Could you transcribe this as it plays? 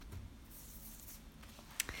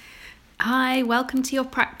Hi, welcome to your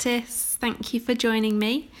practice. Thank you for joining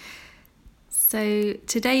me. So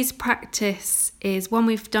today's practice is one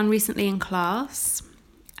we've done recently in class,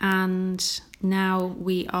 and now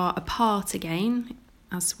we are apart again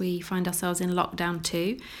as we find ourselves in lockdown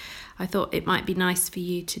 2. I thought it might be nice for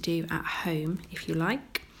you to do at home if you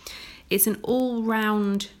like. It's an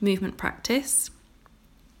all-round movement practice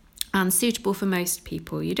and suitable for most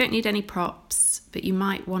people. You don't need any props, but you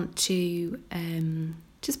might want to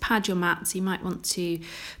just pad your mats. You might want to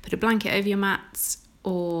put a blanket over your mats,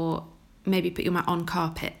 or maybe put your mat on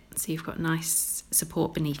carpet so you've got nice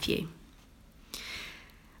support beneath you.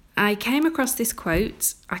 I came across this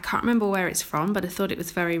quote. I can't remember where it's from, but I thought it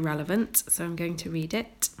was very relevant, so I'm going to read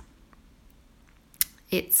it.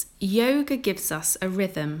 It's, yoga gives us a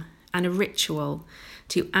rhythm and a ritual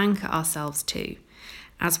to anchor ourselves to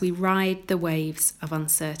as we ride the waves of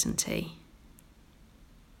uncertainty.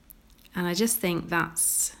 And I just think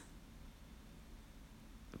that's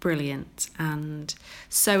brilliant and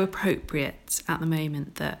so appropriate at the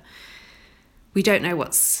moment that we don't know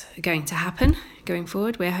what's going to happen going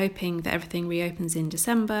forward. We're hoping that everything reopens in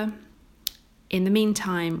December. In the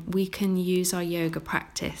meantime, we can use our yoga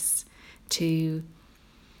practice to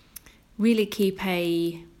really keep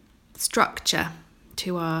a structure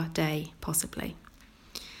to our day, possibly.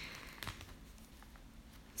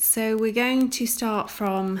 So we're going to start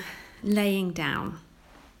from laying down.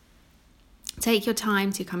 Take your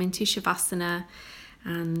time to come into Shavasana,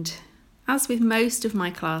 and as with most of my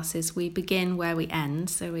classes, we begin where we end.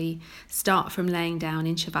 So we start from laying down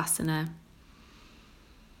in Shavasana.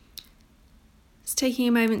 Just taking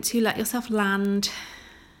a moment to let yourself land,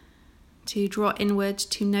 to draw inward,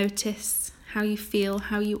 to notice how you feel,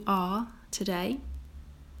 how you are today.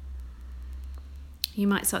 You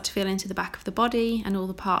might start to feel into the back of the body and all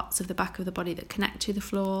the parts of the back of the body that connect to the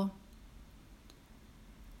floor.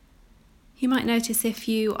 You might notice if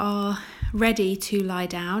you are ready to lie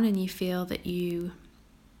down and you feel that you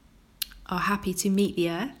are happy to meet the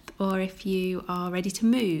earth, or if you are ready to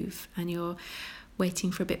move and you're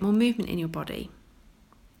waiting for a bit more movement in your body.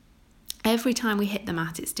 Every time we hit the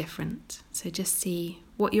mat, it's different. So just see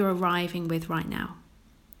what you're arriving with right now.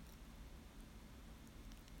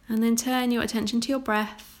 And then turn your attention to your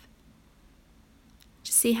breath.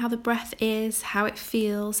 Just see how the breath is, how it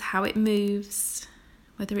feels, how it moves,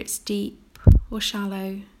 whether it's deep or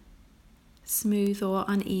shallow, smooth or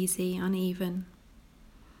uneasy, uneven.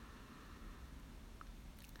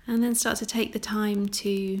 And then start to take the time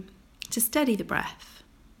to steady the breath.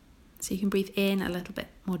 So you can breathe in a little bit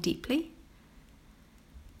more deeply.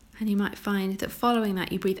 And you might find that following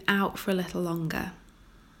that, you breathe out for a little longer.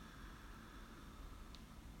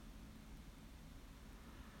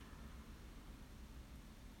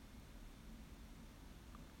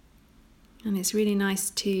 And it's really nice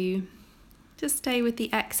to just stay with the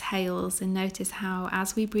exhales and notice how,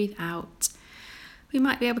 as we breathe out, we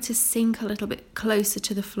might be able to sink a little bit closer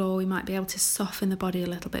to the floor. We might be able to soften the body a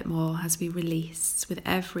little bit more as we release with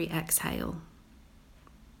every exhale.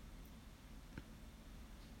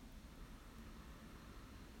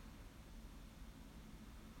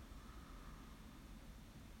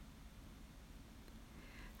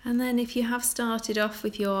 And then if you have started off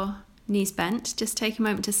with your knees bent, just take a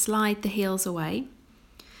moment to slide the heels away.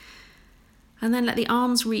 And then let the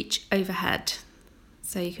arms reach overhead.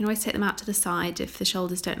 So you can always take them out to the side if the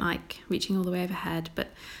shoulders don't like reaching all the way overhead, but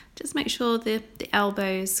just make sure the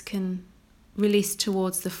elbows can release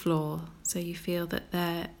towards the floor so you feel that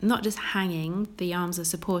they're not just hanging, the arms are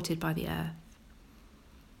supported by the earth.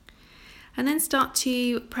 And then start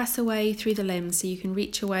to press away through the limbs, so you can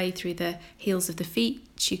reach away through the heels of the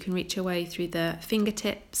feet, you can reach away through the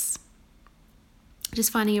fingertips,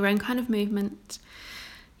 just finding your own kind of movement.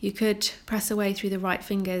 You could press away through the right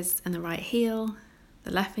fingers and the right heel, the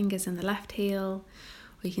left fingers and the left heel,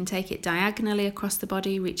 or you can take it diagonally across the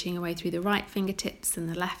body, reaching away through the right fingertips and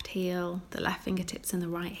the left heel, the left fingertips and the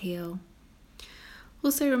right heel.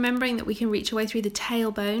 Also remembering that we can reach away through the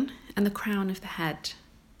tailbone and the crown of the head.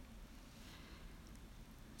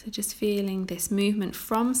 So just feeling this movement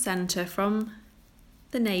from center, from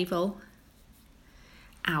the navel,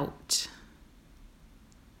 out.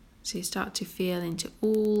 So you start to feel into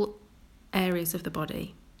all areas of the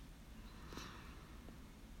body.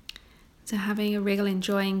 So having a wriggle,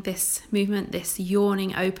 enjoying this movement, this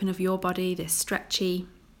yawning open of your body, this stretchy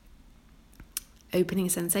opening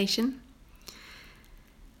sensation.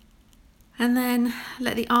 And then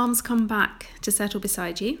let the arms come back to settle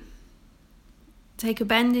beside you. Take a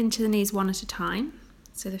bend into the knees one at a time,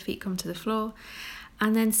 so the feet come to the floor,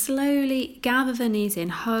 and then slowly gather the knees in,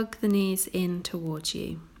 hug the knees in towards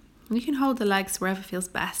you. And you can hold the legs wherever feels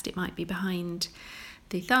best. It might be behind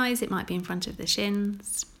the thighs, it might be in front of the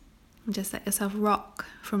shins. And just let yourself rock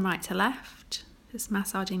from right to left, just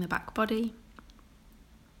massaging the back body.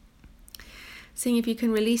 Seeing if you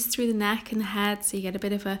can release through the neck and the head, so you get a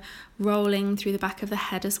bit of a rolling through the back of the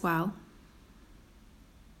head as well.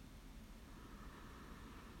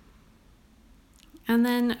 And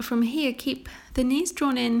then from here, keep the knees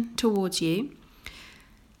drawn in towards you.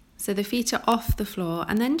 So the feet are off the floor,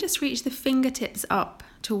 and then just reach the fingertips up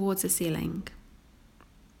towards the ceiling.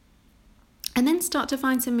 And then start to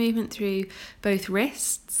find some movement through both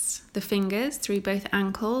wrists, the fingers, through both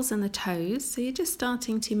ankles and the toes. So you're just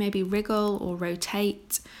starting to maybe wriggle or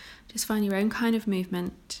rotate. Just find your own kind of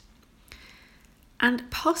movement.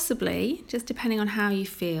 And possibly, just depending on how you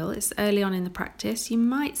feel, it's early on in the practice, you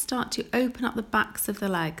might start to open up the backs of the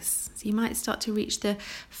legs. So you might start to reach the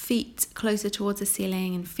feet closer towards the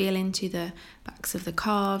ceiling and feel into the backs of the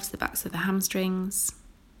calves, the backs of the hamstrings.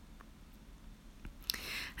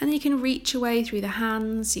 And then you can reach away through the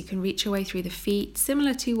hands, you can reach away through the feet,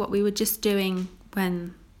 similar to what we were just doing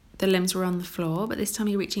when the limbs were on the floor, but this time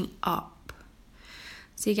you're reaching up.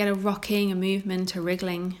 So you get a rocking, a movement, a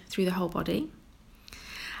wriggling through the whole body.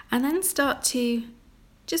 And then start to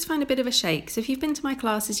just find a bit of a shake. So if you've been to my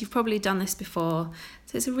classes, you've probably done this before.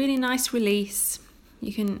 So it's a really nice release.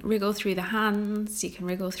 You can wriggle through the hands, you can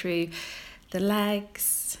wriggle through the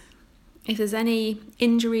legs. If there's any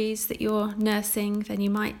injuries that you're nursing, then you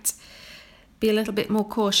might be a little bit more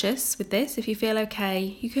cautious with this. If you feel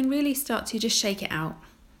okay, you can really start to just shake it out.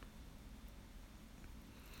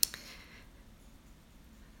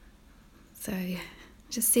 So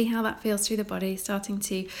just see how that feels through the body, starting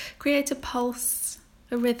to create a pulse,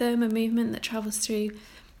 a rhythm, a movement that travels through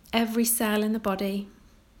every cell in the body.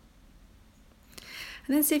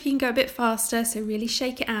 And then see if you can go a bit faster, so really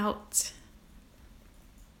shake it out.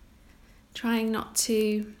 Trying not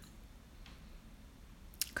to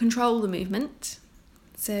control the movement,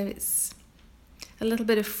 so it's a little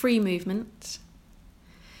bit of free movement.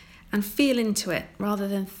 And feel into it rather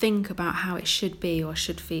than think about how it should be or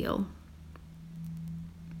should feel.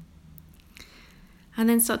 And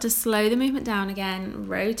then start to slow the movement down again,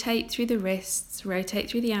 rotate through the wrists, rotate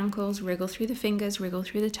through the ankles, wriggle through the fingers, wriggle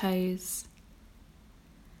through the toes.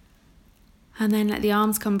 And then let the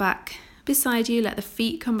arms come back beside you, let the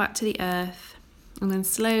feet come back to the earth. And then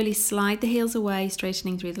slowly slide the heels away,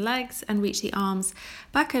 straightening through the legs, and reach the arms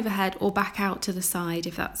back overhead or back out to the side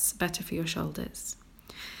if that's better for your shoulders.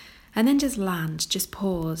 And then just land, just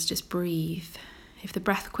pause, just breathe. If the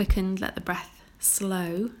breath quickened, let the breath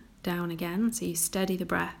slow down again, so you steady the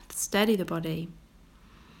breath, steady the body.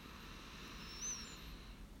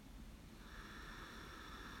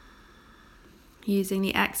 Using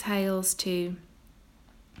the exhales to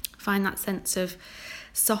find that sense of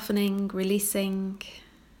softening, releasing,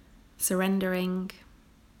 surrendering.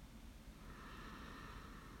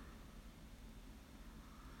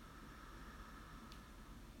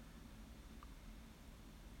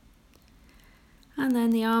 And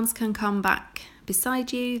then the arms can come back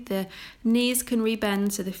beside you, the knees can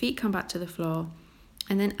rebend so the feet come back to the floor.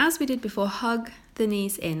 And then as we did before, hug the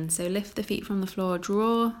knees in. So lift the feet from the floor,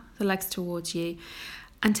 draw the legs towards you,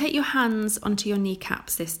 and take your hands onto your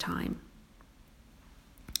kneecaps this time.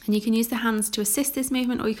 And you can use the hands to assist this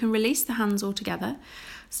movement, or you can release the hands altogether.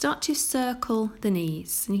 Start to circle the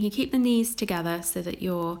knees, and you can keep the knees together so that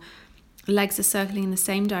your legs are circling in the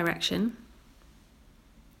same direction.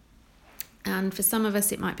 And for some of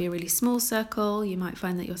us, it might be a really small circle. You might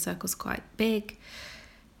find that your circle's quite big.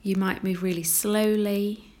 You might move really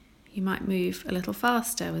slowly. You might move a little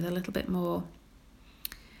faster with a little bit more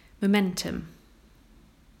momentum.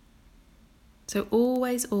 So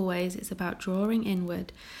always, it's about drawing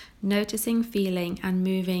inward, noticing, feeling, and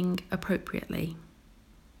moving appropriately.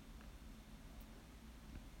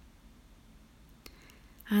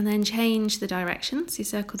 And then change the direction. So you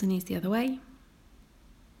circle the knees the other way.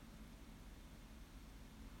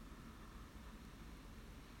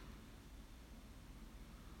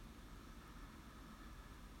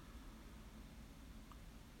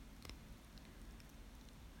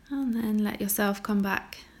 And then let yourself come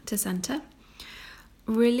back to center.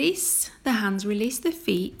 Release the hands, release the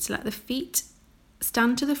feet. Let the feet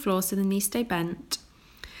stand to the floor so the knees stay bent.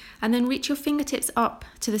 And then reach your fingertips up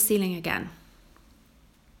to the ceiling again.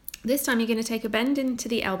 This time you're going to take a bend into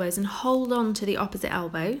the elbows and hold on to the opposite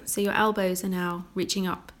elbow. So your elbows are now reaching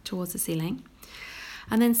up towards the ceiling.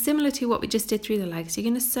 And then similar to what we just did through the legs, you're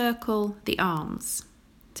going to circle the arms.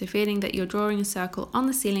 So feeling that you're drawing a circle on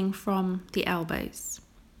the ceiling from the elbows.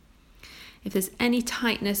 If there's any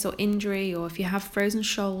tightness or injury, or if you have frozen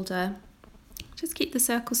shoulder, Just keep the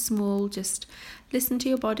circle small, just listen to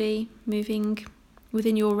your body, moving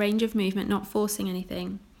within your range of movement, not forcing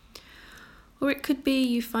anything. Or it could be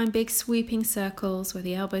you find big sweeping circles where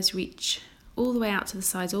the elbows reach all the way out to the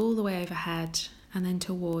sides, all the way overhead, and then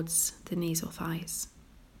towards the knees or thighs.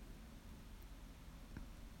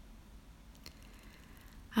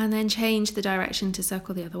 And then change the direction to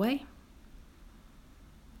circle the other way.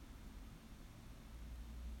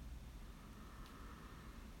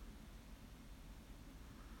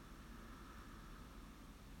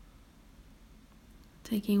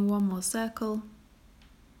 Taking one more circle.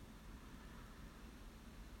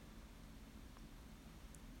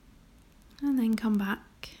 And then come back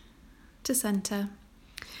to center.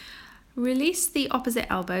 Release the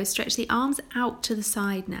opposite elbow, stretch the arms out to the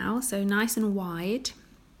side now, so nice and wide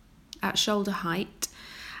at shoulder height,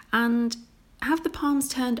 and have the palms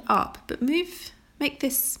turned up, but make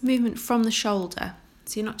this movement from the shoulder.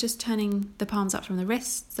 So you're not just turning the palms up from the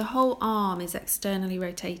wrists, the whole arm is externally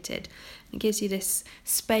rotated. It gives you this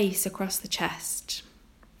space across the chest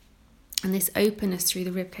and this openness through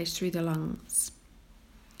the ribcage, through the lungs.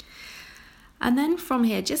 And then from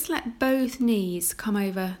here, just let both knees come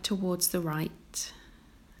over towards the right.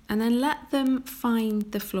 And then let them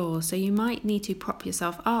find the floor. So you might need to prop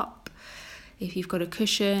yourself up. If you've got a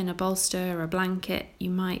cushion, a bolster, or a blanket,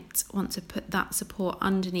 you might want to put that support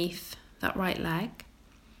underneath that right leg.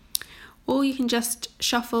 Or you can just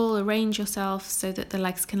shuffle, arrange yourself so that the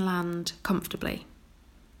legs can land comfortably.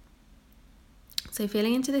 So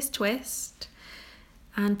feeling into this twist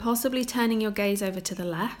and possibly turning your gaze over to the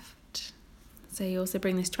left. So you also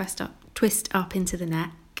bring this twist up into the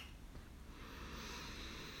neck.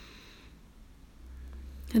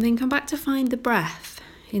 And then come back to find the breath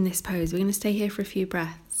in this pose. We're going to stay here for a few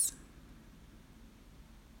breaths.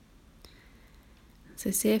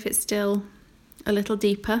 So see if it's still a little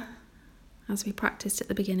deeper as we practiced at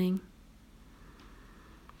the beginning.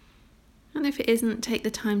 And if it isn't, take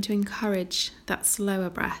the time to encourage that slower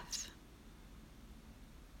breath.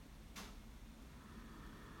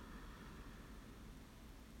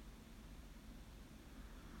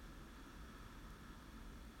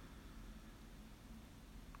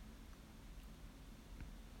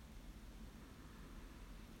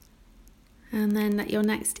 And then let your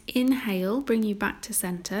next inhale bring you back to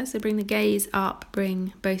center. So bring the gaze up,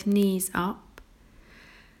 bring both knees up.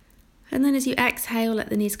 And then as you exhale, let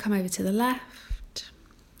the knees come over to the left,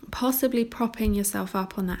 possibly propping yourself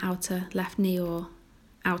up on the outer left knee or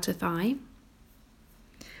outer thigh,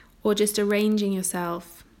 or just arranging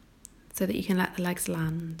yourself so that you can let the legs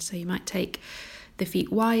land. So you might take the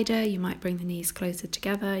feet wider, you might bring the knees closer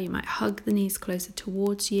together, you might hug the knees closer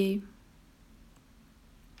towards you.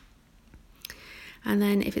 And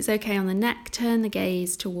then if it's okay on the neck, turn the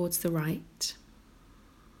gaze towards the right.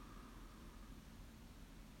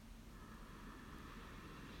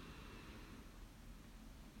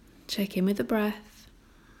 Check in with the breath.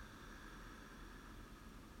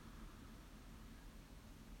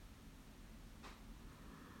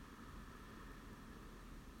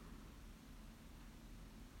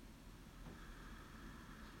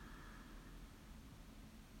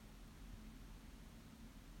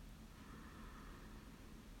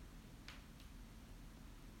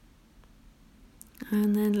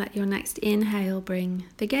 And then let your next inhale bring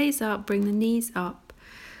the gaze up, bring the knees up,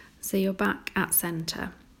 so you're back at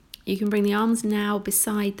center. You can bring the arms now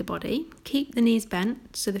beside the body, keep the knees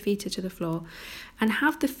bent so the feet are to the floor, and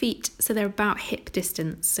have the feet so they're about hip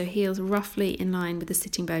distance, so heels roughly in line with the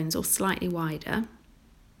sitting bones or slightly wider.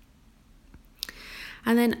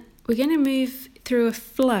 And then we're going to move through a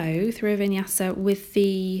flow, through a vinyasa with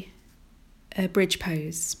the bridge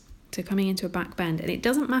pose. So coming into a back bend, and it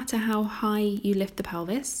doesn't matter how high you lift the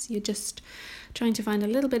pelvis, you're just trying to find a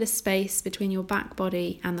little bit of space between your back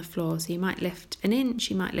body and the floor. So you might lift an inch,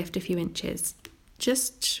 you might lift a few inches.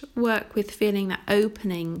 Just work with feeling that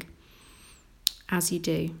opening as you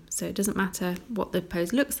do. So it doesn't matter what the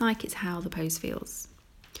pose looks like, it's how the pose feels.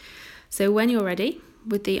 So when you're ready,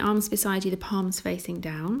 with the arms beside you, the palms facing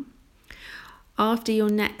down, after your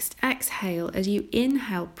next exhale, as you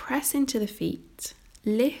inhale, press into the feet,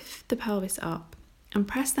 lift the pelvis up and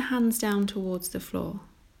press the hands down towards the floor.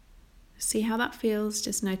 See how that feels.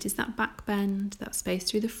 Just notice that back bend, that space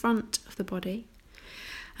through the front of the body.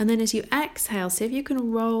 And then as you exhale, see if you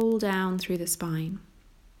can roll down through the spine.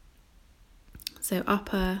 So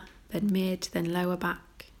upper, then mid, then lower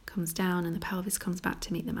back comes down and the pelvis comes back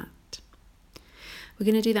to meet the mat. We're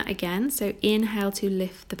going to do that again. So inhale to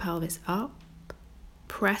lift the pelvis up,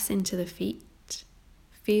 press into the feet.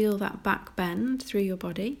 Feel that back bend through your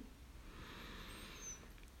body.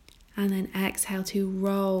 And then exhale to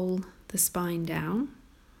roll the spine down.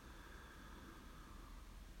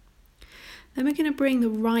 Then we're going to bring the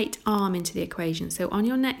right arm into the equation. So on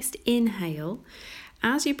your next inhale,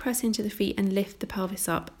 as you press into the feet and lift the pelvis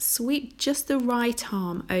up, sweep just the right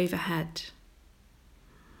arm overhead.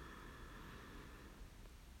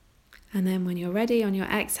 And then when you're ready, on your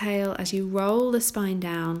exhale, as you roll the spine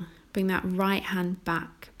down, bring that right hand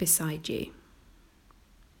back beside you.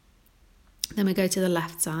 Then we go to the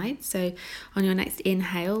left side. So on your next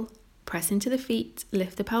inhale, press into the feet,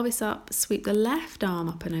 lift the pelvis up, sweep the left arm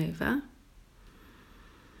up and over.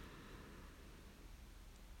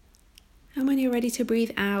 And when you're ready to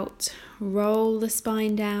breathe out, roll the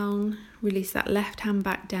spine down, release that left hand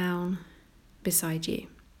back down beside you.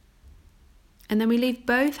 And then we leave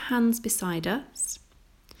both hands beside us.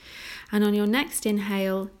 And on your next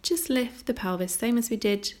inhale, just lift the pelvis, same as we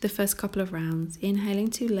did the first couple of rounds. Inhaling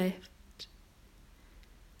to lift.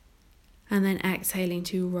 And then exhaling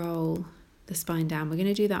to roll the spine down. We're going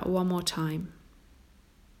to do that one more time.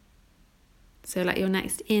 So let your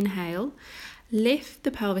next inhale, lift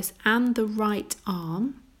the pelvis and the right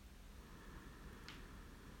arm.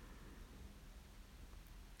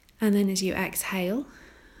 And then as you exhale,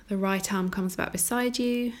 the right arm comes back beside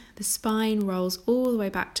you, the spine rolls all the way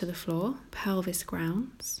back to the floor, pelvis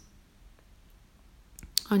grounds.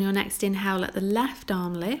 On your next inhale, let the left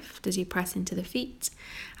arm lift as you press into the feet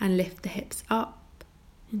and lift the hips up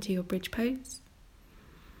into your bridge pose.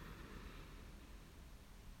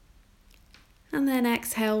 And then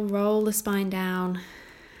exhale, roll the spine down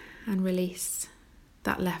and release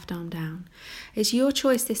that left arm down. It's your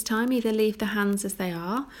choice this time, either leave the hands as they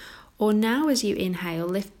are, or now as you inhale,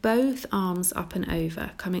 lift both arms up and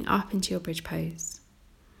over, coming up into your bridge pose.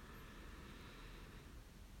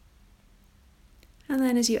 And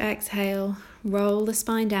then as you exhale, roll the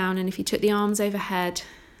spine down, and if you took the arms overhead,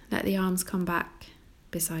 let the arms come back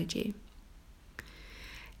beside you.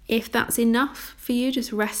 If that's enough for you,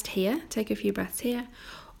 just rest here, take a few breaths here,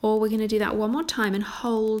 or we're going to do that one more time and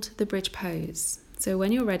hold the bridge pose. So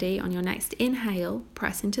when you're ready, on your next inhale,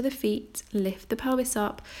 press into the feet, lift the pelvis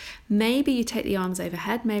up. Maybe you take the arms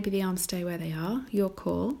overhead, maybe the arms stay where they are, your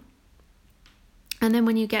call. And then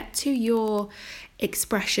when you get to your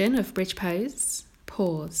expression of bridge pose,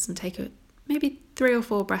 pause and take maybe 3 or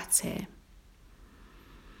 4 breaths here.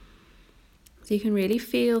 So you can really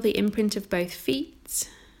feel the imprint of both feet,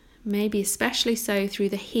 maybe especially so through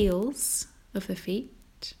the heels of the feet.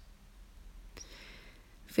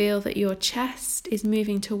 Feel that your chest is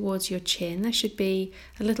moving towards your chin. There should be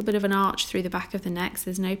a little bit of an arch through the back of the neck, so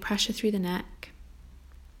there's no pressure through the neck.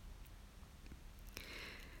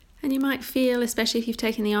 And you might feel, especially if you've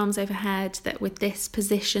taken the arms overhead, that with this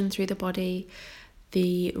position through the body,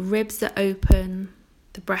 the ribs are open,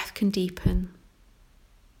 the breath can deepen.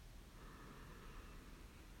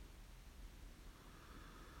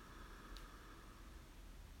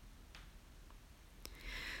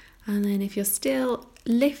 And then if you're still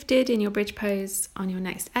lifted in your bridge pose, on your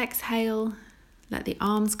next exhale, let the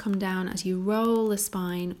arms come down as you roll the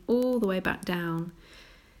spine all the way back down.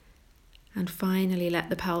 And finally let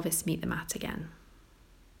the pelvis meet the mat again.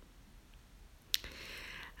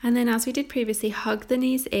 And then as we did previously, hug the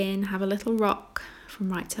knees in, have a little rock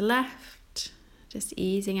from right to left, just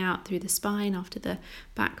easing out through the spine after the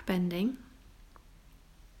back bending.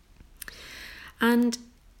 And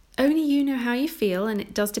only you know how you feel, and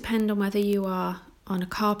it does depend on whether you are on a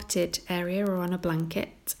carpeted area or on a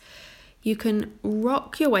blanket. You can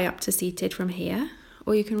rock your way up to seated from here,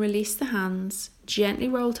 or you can release the hands, gently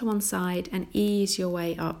roll to one side and ease your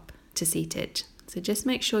way up to seated. So just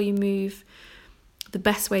make sure you move the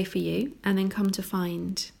best way for you and then come to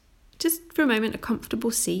find, just for a moment, a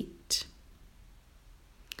comfortable seat.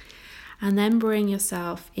 And then bring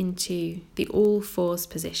yourself into the all fours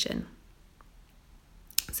position.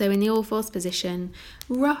 So in the all fours position,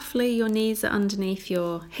 roughly your knees are underneath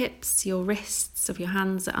your hips, your wrists of your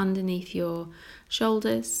hands are underneath your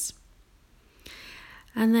shoulders.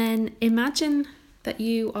 And then imagine that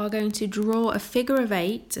you are going to draw a figure of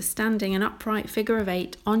 8, a standing and upright figure of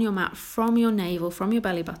 8 on your mat from your navel, from your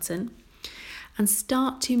belly button, and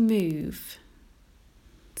start to move.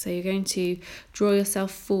 So you're going to draw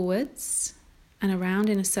yourself forwards and around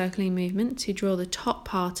in a circling movement to draw the top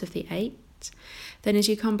part of the 8. Then as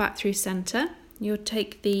you come back through centre, you'll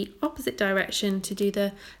take the opposite direction to do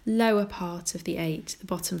the lower part of the 8, the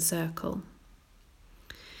bottom circle.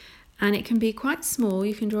 And it can be quite small.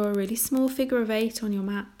 You can draw a really small figure of 8 on your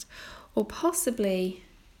mat, or possibly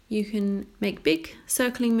you can make big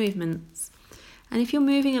circling movements. And if you're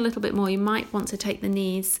moving a little bit more, you might want to take the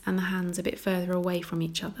knees and the hands a bit further away from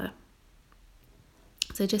each other.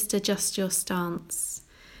 So just adjust your stance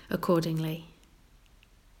accordingly.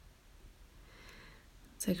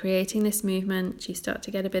 So creating this movement, you start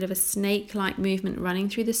to get a bit of a snake-like movement running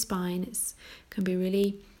through the spine. It can be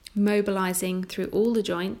really mobilizing through all the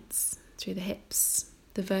joints, through the hips,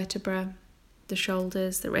 the vertebra, the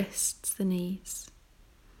shoulders, the wrists, the knees.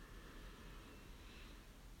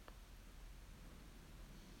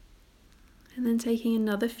 And then taking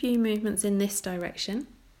another few movements in this direction.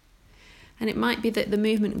 And it might be that the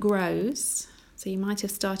movement grows. So you might have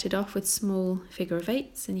started off with small figure of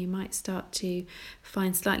eights and you might start to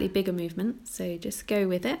find slightly bigger movements. So just go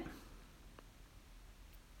with it.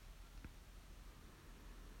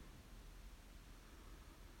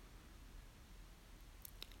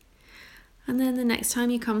 And then the next time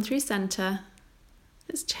you come through center,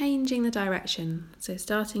 just changing the direction. So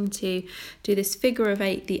starting to do this figure of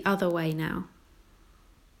eight the other way now.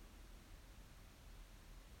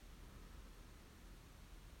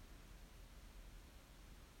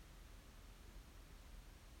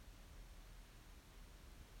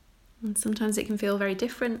 And sometimes it can feel very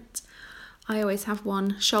different. I always have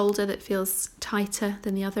one shoulder that feels tighter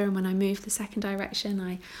than the other, and when I move the second direction,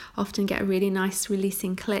 I often get a really nice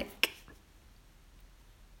releasing click.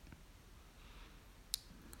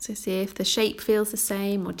 So see if the shape feels the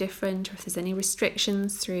same or different, or if there's any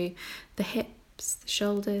restrictions through the hips, the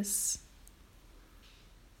shoulders.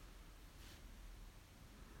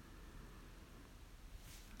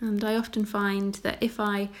 And I often find that if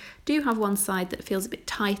I do have one side that feels a bit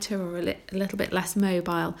tighter or a little bit less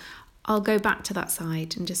mobile, I'll go back to that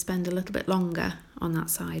side and just spend a little bit longer on that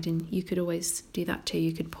side. And you could always do that too.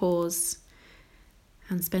 You could pause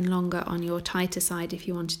and spend longer on your tighter side if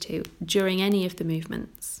you wanted to during any of the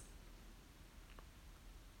movements.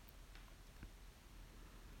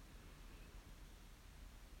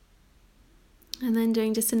 And then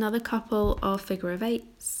doing just another couple of figure of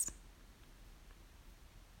eights.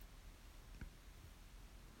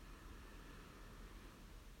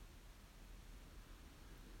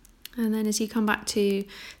 And then as you come back to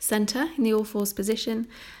center in the all fours position,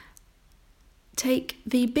 take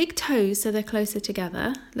the big toes so they're closer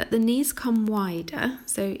together. Let the knees come wider,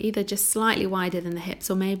 so either just slightly wider than the hips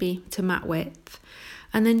or maybe to mat width.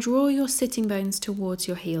 And then draw your sitting bones towards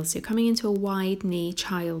your heels. So you're coming into a wide knee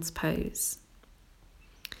child's pose.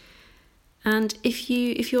 And if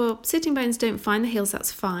your sitting bones don't find the heels,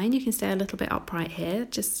 that's fine. You can stay a little bit upright here.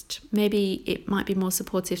 Just maybe it might be more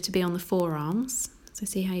supportive to be on the forearms. So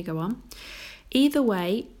see how you go on. Either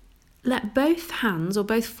way, let both hands or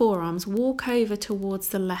both forearms walk over towards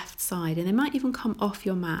the left side, and they might even come off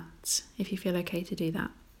your mat if you feel okay to do that.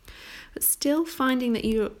 But still finding that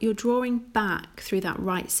you're drawing back through that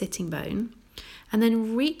right sitting bone, and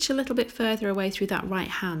then reach a little bit further away through that right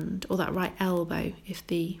hand or that right elbow if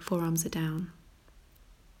the forearms are down.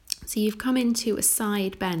 So you've come into a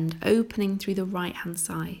side bend, opening through the right hand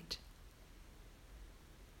side.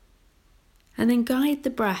 And then guide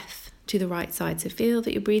the breath to the right side. So feel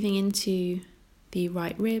that you're breathing into the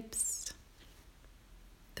right ribs,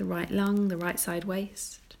 the right lung, the right side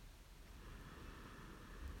waist.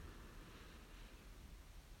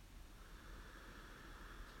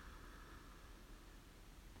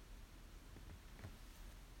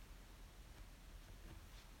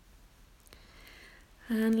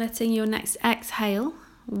 And letting your next exhale,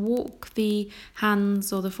 walk the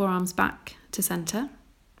hands or the forearms back to center.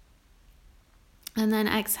 And then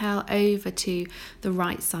exhale over to the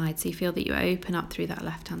right side, so you feel that you open up through that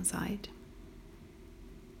left-hand side.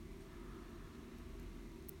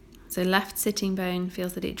 So left sitting bone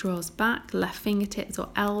feels that it draws back, left fingertips or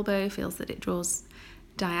elbow feels that it draws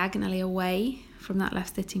diagonally away from that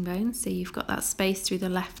left sitting bone, so you've got that space through the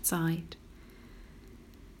left side.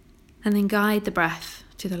 And then guide the breath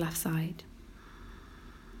to the left side.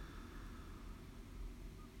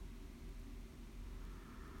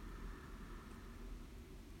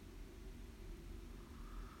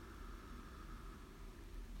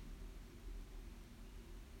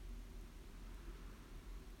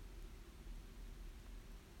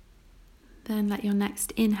 Then let your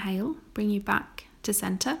next inhale bring you back to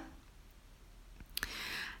center.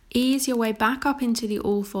 Ease your way back up into the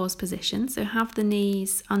all fours position. So have the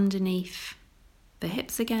knees underneath the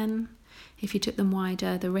hips again. If you took them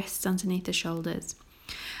wider, the wrists underneath the shoulders.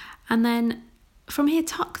 And then from here,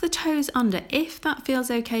 tuck the toes under. If that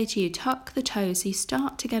feels okay to you, tuck the toes so you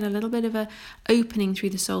start to get a little bit of a opening through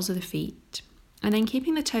the soles of the feet. And then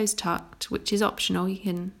keeping the toes tucked, which is optional. You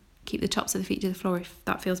can keep the tops of the feet to the floor if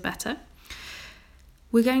that feels better.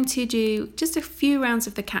 We're going to do just a few rounds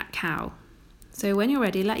of the cat-cow. So when you're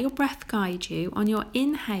ready, let your breath guide you. On your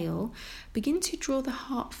inhale, begin to draw the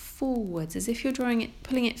heart forwards as if you're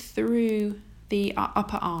pulling it through the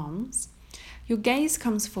upper arms, your gaze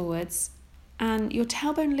comes forwards and your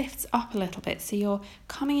tailbone lifts up a little bit. So you're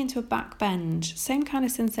coming into a back bend, same kind of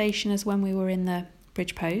sensation as when we were in the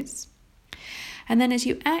bridge pose. And then as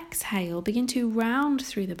you exhale, begin to round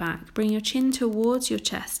through the back, bring your chin towards your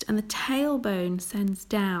chest and the tailbone sends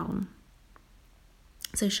down.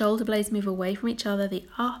 So shoulder blades move away from each other, the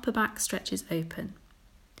upper back stretches open.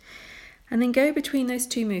 And then go between those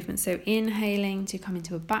two movements. So inhaling to come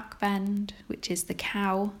into a back bend, which is the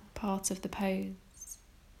cow part of the pose.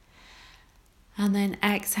 And then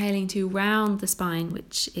exhaling to round the spine,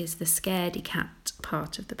 which is the scaredy cat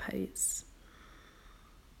part of the pose.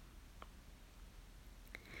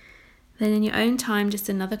 Then in your own time, just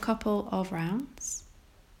another couple of rounds.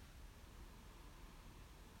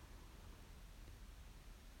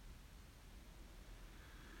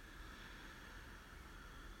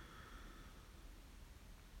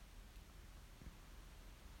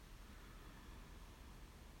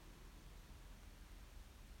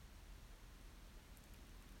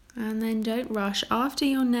 And then don't rush. After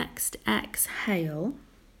your next exhale,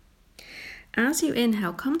 as you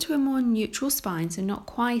inhale, come to a more neutral spine, so not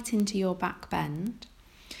quite into your back bend.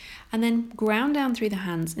 And then ground down through the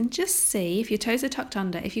hands and just see, if your toes are tucked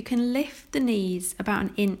under, if you can lift the knees about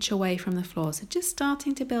an inch away from the floor. So just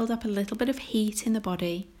starting to build up a little bit of heat in the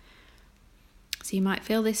body. So you might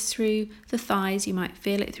feel this through the thighs, you might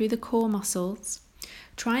feel it through the core muscles.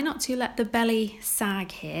 Try not to let the belly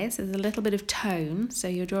sag here, so there's a little bit of tone, so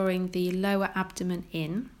you're drawing the lower abdomen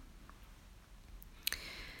in.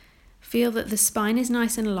 Feel that the spine is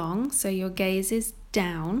nice and long, so your gaze is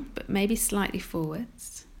down, but maybe slightly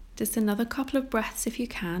forwards. Just another couple of breaths if you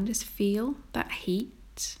can, just feel that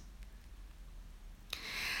heat.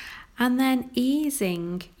 And then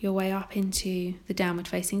easing your way up into the downward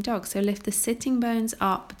facing dog. So lift the sitting bones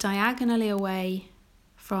up diagonally away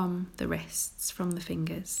from the wrists, from the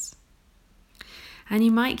fingers. And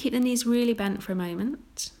you might keep the knees really bent for a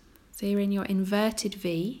moment. So you're in your inverted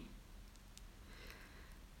V.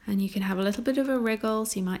 And you can have a little bit of a wriggle,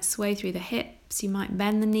 so you might sway through the hips, you might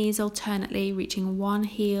bend the knees alternately, reaching one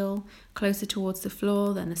heel closer towards the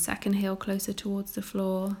floor, then the second heel closer towards the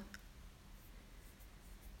floor.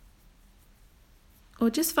 Or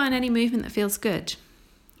just find any movement that feels good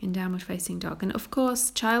in downward facing dog. And of course,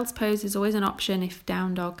 child's pose is always an option if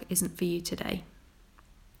down dog isn't for you today.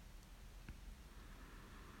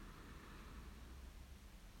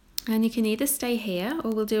 And you can either stay here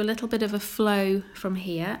or we'll do a little bit of a flow from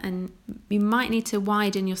here, and you might need to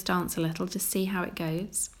widen your stance a little to see how it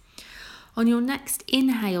goes. On your next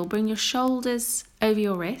inhale, bring your shoulders over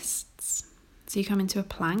your wrists. So you come into a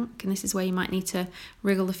plank, and this is where you might need to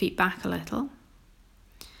wriggle the feet back a little.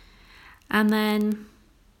 And then,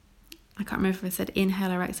 I can't remember if I said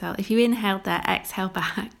inhale or exhale. If you inhaled there, exhale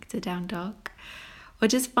back to down dog, or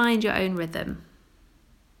just find your own rhythm.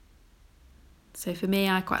 So for me,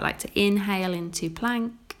 I quite like to inhale into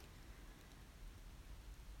plank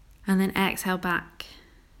and then exhale back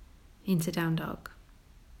into down dog.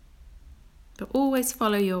 But always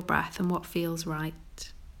follow your breath and what feels right.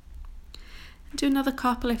 And do another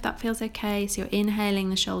couple if that feels okay. So you're inhaling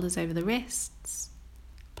the shoulders over the wrists,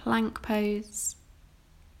 plank pose,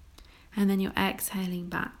 and then you're exhaling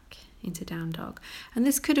back into down dog. And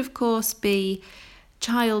this could, of course, be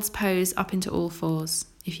child's pose up into all fours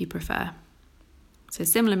if you prefer. So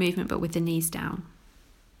similar movement, but with the knees down.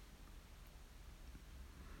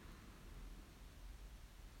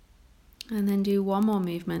 And then do one more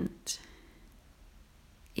movement.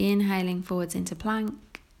 Inhaling forwards into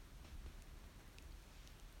plank.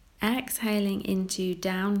 Exhaling into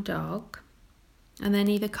down dog. And then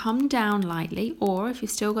either come down lightly, or if you've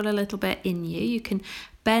still got a little bit in you, you can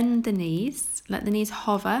bend the knees. Let the knees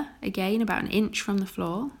hover, again, about an inch from the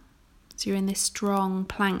floor. So you're in this strong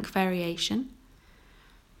plank variation.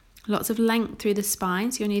 Lots of length through the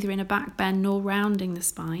spine, so you're neither in a back bend nor rounding the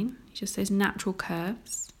spine, just those natural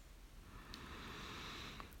curves.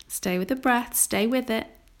 Stay with the breath, stay with it.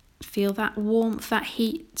 Feel that warmth, that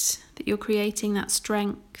heat that you're creating, that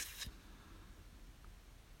strength.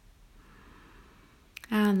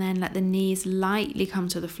 And then let the knees lightly come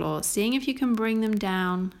to the floor, seeing if you can bring them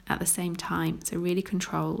down at the same time, so really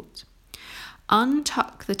controlled.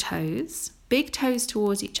 Untuck the toes, big toes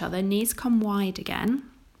towards each other, knees come wide again.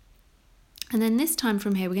 And then this time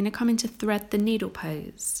from here, we're going to come into thread the needle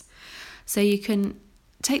pose. So you can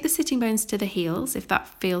take the sitting bones to the heels if that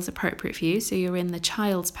feels appropriate for you. So you're in the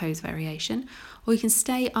child's pose variation, or you can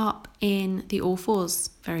stay up in the all fours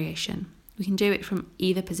variation. We can do it from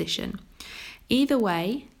either position. Either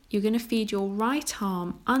way, you're going to feed your right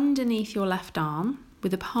arm underneath your left arm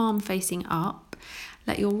with the palm facing up.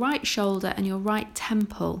 let your right shoulder and your right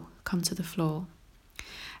temple come to the floor.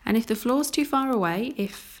 And if the floor's too far away,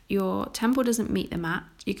 if your temple doesn't meet the mat,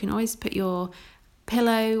 you can always put your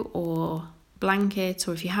pillow or blanket,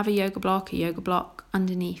 or if you have a yoga block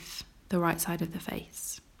underneath the right side of the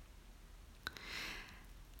face.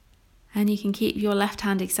 And you can keep your left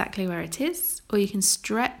hand exactly where it is, or you can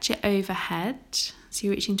stretch it overhead, so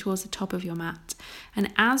you're reaching towards the top of your mat.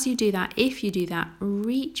 And as you do that, if you do that,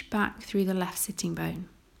 reach back through the left sitting bone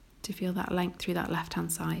to feel that length through that left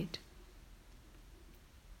hand side.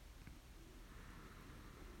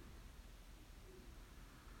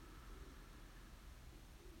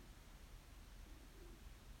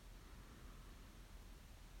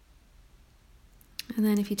 And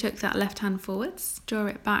then if you took that left hand forwards, draw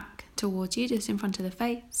it back towards you, just in front of the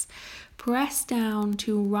face. Press down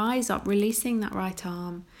to rise up, releasing that right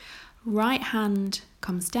arm. Right hand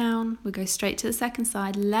comes down. We go straight to the second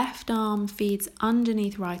side. Left arm feeds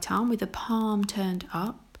underneath right arm with the palm turned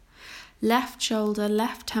up. Left shoulder,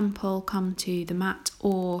 left temple come to the mat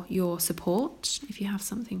or your support if you have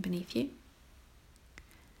something beneath you.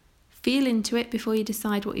 Feel into it before you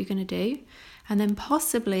decide what you're going to do. And then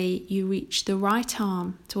possibly you reach the right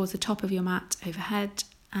arm towards the top of your mat overhead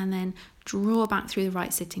and then draw back through the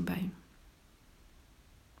right sitting bone.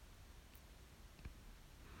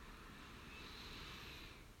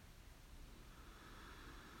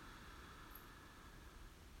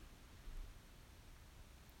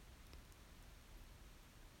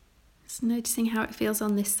 Just noticing how it feels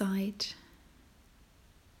on this side.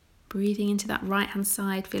 Breathing into that right hand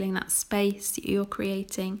side, feeling that space that you're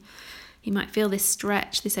creating. You might feel this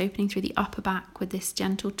stretch, this opening through the upper back with this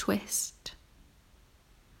gentle twist.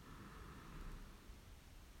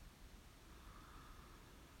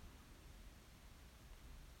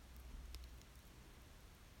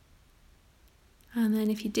 And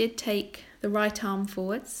then if you did take the right arm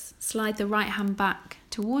forwards, slide the right hand back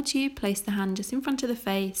towards you, place the hand just in front of the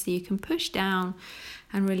face so you can push down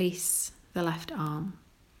and release the left arm.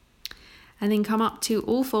 And then come up to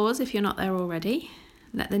all fours if you're not there already.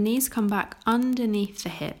 Let the knees come back underneath the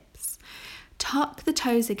hips. Tuck the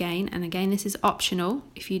toes again, and again this is optional.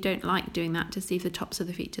 If you don't like doing that, just leave the tops of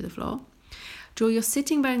the feet to the floor. Draw your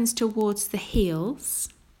sitting bones towards the heels.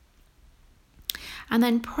 And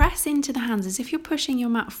then press into the hands as if you're pushing your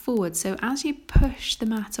mat forward. So as you push the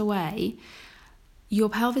mat away, your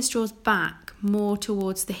pelvis draws back more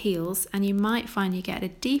towards the heels, and you might find you get a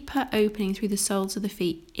deeper opening through the soles of the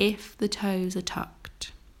feet if the toes are tucked.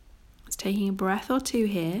 Taking a breath or two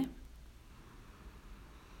here.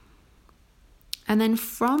 And then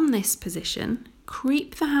from this position,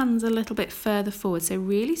 creep the hands a little bit further forward. So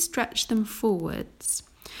really stretch them forwards.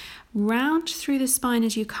 Round through the spine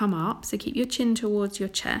as you come up. So keep your chin towards your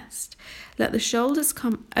chest. Let the shoulders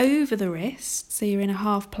come over the wrists. So you're in a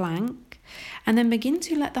half plank. And then begin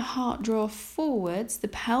to let the heart draw forwards. The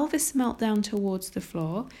pelvis melt down towards the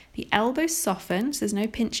floor. The elbows soften. So there's no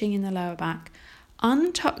pinching in the lower back.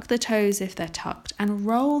 Untuck the toes if they're tucked and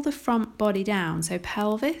roll the front body down. So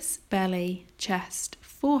pelvis, belly, chest,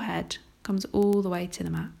 forehead comes all the way to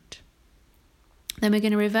the mat. Then we're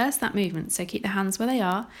going to reverse that movement. So keep the hands where they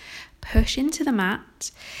are. Push into the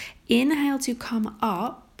mat. Inhale to come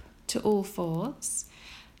up to all fours.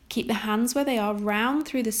 Keep the hands where they are. Round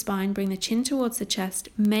through the spine. Bring the chin towards the chest.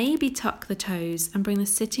 Maybe tuck the toes and bring the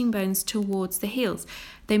sitting bones towards the heels.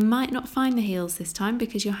 They might not find the heels this time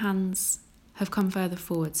because your hands have come further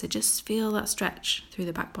forward. So just feel that stretch through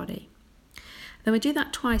the back body. Then we do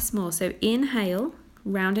that twice more. So inhale,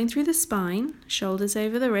 rounding through the spine, shoulders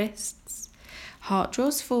over the wrists, heart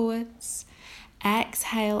draws forwards.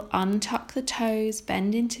 Exhale, untuck the toes,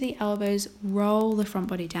 bend into the elbows, roll the front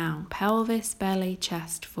body down, pelvis, belly,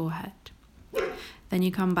 chest, forehead. Then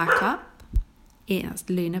you come back up. That's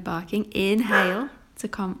Luna barking. Inhale to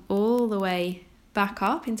come all the way back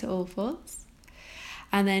up into all fours.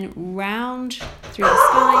 And then round through the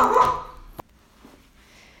spine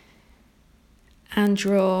and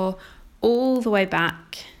draw all the way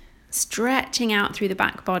back, stretching out through the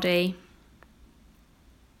back body.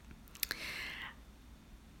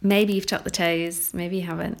 Maybe you've tucked the toes, maybe you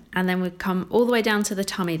haven't. And then we come all the way down to the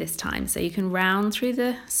tummy this time. So you can round through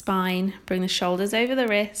the spine, bring the shoulders over the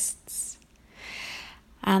wrists,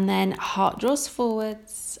 and then heart draws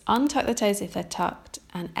forwards, untuck the toes if they're tucked,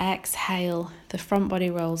 and exhale, the front body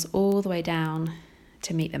rolls all the way down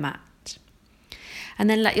to meet the mat. And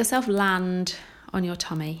then let yourself land on your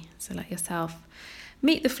tummy. So let yourself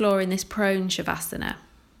meet the floor in this prone shavasana.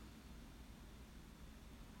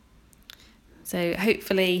 So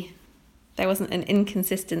hopefully there wasn't an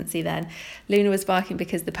inconsistency then. Luna was barking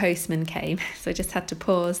because the postman came, so I just had to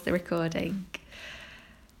pause the recording.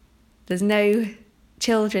 There's no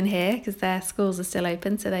children here because their schools are still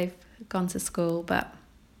open, so they've gone to school, but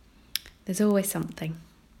there's always something.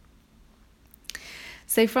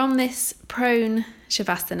 So from this prone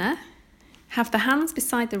Shavasana, have the hands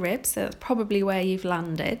beside the ribs, so that's probably where you've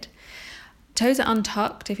landed. Toes are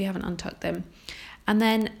untucked if you haven't untucked them. And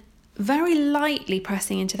then very lightly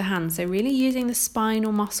pressing into the hands, so really using the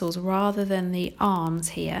spinal muscles rather than the arms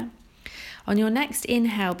here. On your next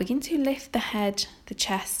inhale, begin to lift the head, the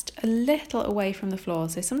chest a little away from the floor.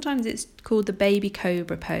 So sometimes it's called the baby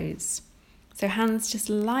cobra pose. So hands just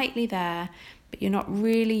lightly there, but you're not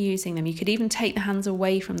really using them. You could even take the hands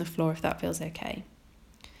away from the floor if that feels okay.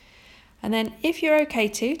 And then if you're okay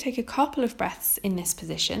to, take a couple of breaths in this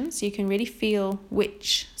position so you can really feel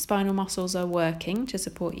which spinal muscles are working to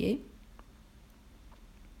support you.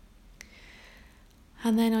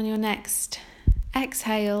 And then on your next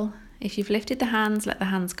exhale, if you've lifted the hands, let the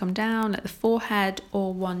hands come down, let the forehead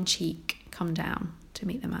or one cheek come down to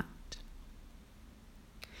meet the mat.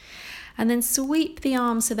 And then sweep the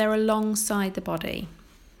arms so they're alongside the body.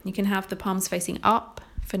 You can have the palms facing up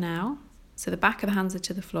for now, so the back of the hands are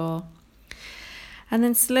to the floor. And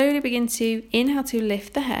then slowly begin to inhale to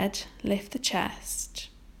lift the head, lift the chest.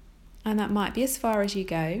 And that might be as far as you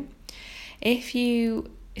go. If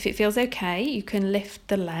it feels okay, you can lift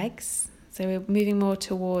the legs. So we're moving more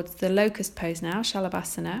towards the locust pose now,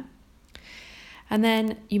 Shalabhasana. And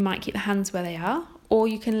then you might keep the hands where they are, or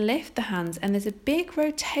you can lift the hands, and there's a big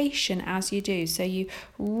rotation as you do. So you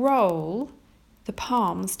roll the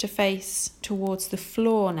palms to face towards the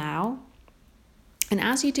floor now. And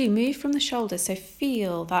as you do, move from the shoulders, so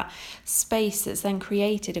feel that space that's then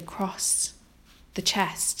created across the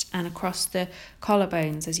chest and across the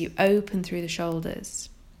collarbones as you open through the shoulders.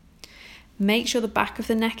 Make sure the back of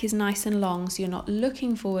the neck is nice and long, so you're not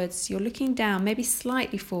looking forwards, you're looking down, maybe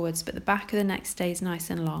slightly forwards, but the back of the neck stays nice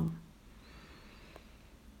and long.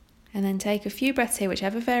 And then take a few breaths here,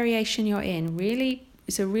 whichever variation you're in. Really,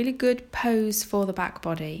 it's a really good pose for the back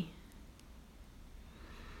body.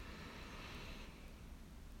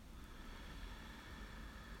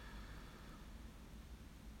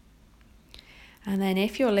 And then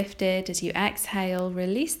if you're lifted, as you exhale,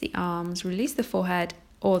 release the arms, release the forehead,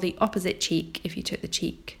 or the opposite cheek if you took the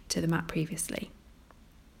cheek to the mat previously.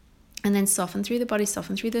 And then soften through the body,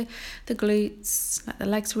 soften through the glutes, let the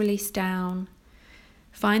legs release down.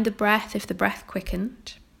 Find the breath if the breath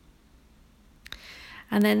quickened.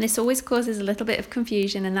 And then this always causes a little bit of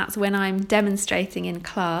confusion, and that's when I'm demonstrating in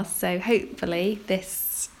class. So hopefully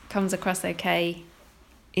this comes across okay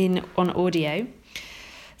on audio.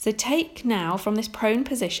 So take now, from this prone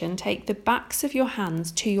position, take the backs of your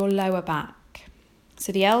hands to your lower back.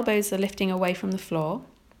 So the elbows are lifting away from the floor.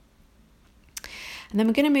 And then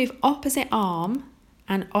we're going to move opposite arm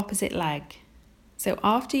and opposite leg. So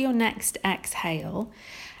after your next exhale,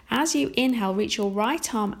 as you inhale, reach your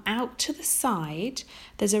right arm out to the side.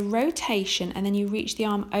 There's a rotation, and then you reach the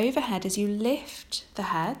arm overhead as you lift the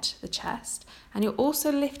head, the chest, and you're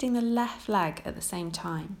also lifting the left leg at the same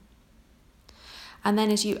time. And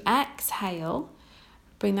then as you exhale,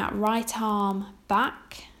 bring that right arm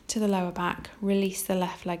back to the lower back, release the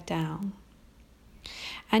left leg down.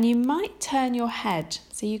 And you might turn your head,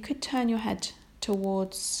 so you could turn your head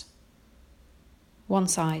towards one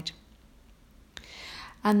side.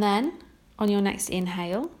 And then on your next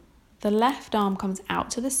inhale, the left arm comes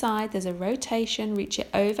out to the side, there's a rotation, reach it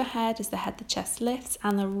overhead as the head, the chest lifts,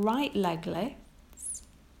 and the right leg lifts.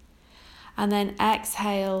 And then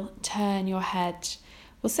exhale, turn your head,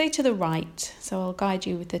 we'll say to the right, so I'll guide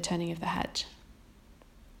you with the turning of the head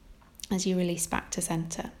as you release back to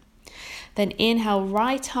center. Then inhale,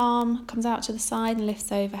 right arm comes out to the side and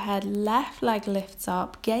lifts overhead, left leg lifts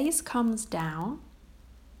up, gaze comes down.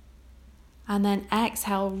 And then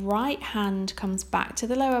exhale, right hand comes back to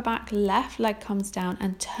the lower back, left leg comes down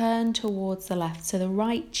and turn towards the left, so the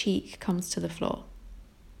right cheek comes to the floor.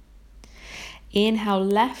 Inhale,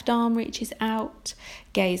 left arm reaches out,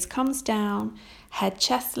 gaze comes down, head,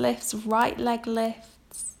 chest lifts, right leg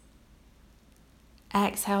lifts.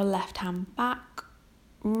 Exhale, left hand back,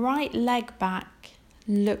 right leg back,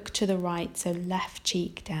 look to the right, so left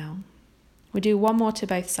cheek down. We'll do one more to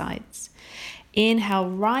both sides. Inhale,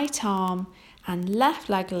 right arm and left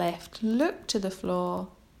leg lift, look to the floor.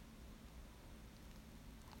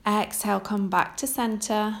 Exhale, come back to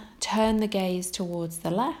center, turn the gaze towards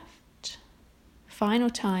the left. Final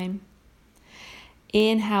time.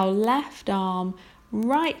 Inhale, left arm,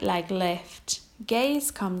 right leg lift, gaze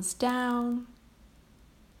comes down.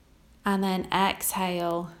 And then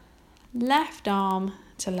exhale, left arm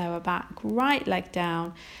to lower back, right leg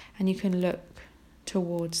down, and you can look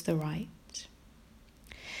towards the right.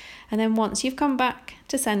 And then once you've come back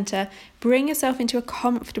to center, bring yourself into a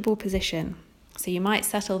comfortable position. So you might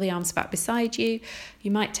settle the arms back beside you. You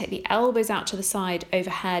might take the elbows out to the side,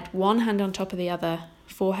 overhead, one hand on top of the other,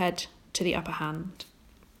 forehead to the upper hand.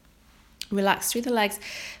 Relax through the legs.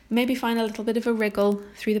 Maybe find a little bit of a wriggle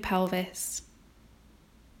through the pelvis.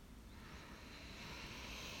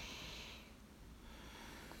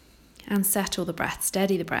 And settle the breath,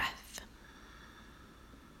 steady the breath.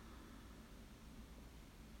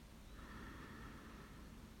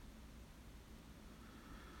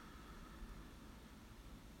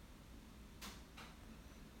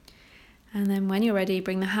 And then when you're ready,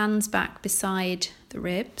 bring the hands back beside the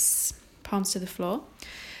ribs, palms to the floor.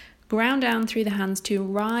 Ground down through the hands to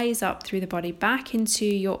rise up through the body back into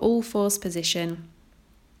your all fours position.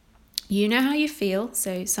 You know how you feel,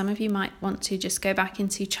 so some of you might want to just go back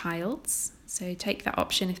into child's. So take that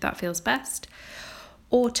option if that feels best.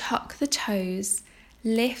 Or tuck the toes,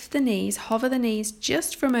 lift the knees, hover the knees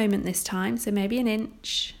just for a moment this time, so maybe an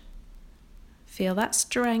inch. Feel that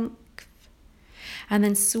strength. And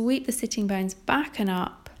then sweep the sitting bones back and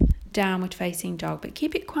up, downward facing dog, but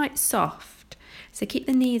keep it quite soft. So keep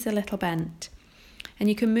the knees a little bent. And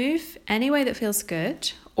you can move any way that feels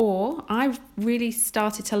good, or I've really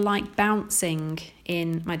started to like bouncing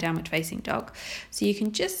in my downward facing dog. So you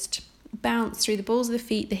can just bounce through the balls of the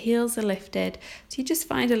feet, the heels are lifted. So you just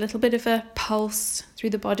find a little bit of a pulse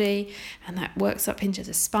through the body, and that works up into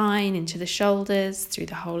the spine, into the shoulders, through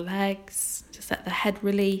the whole legs. Just let the head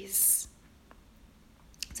release.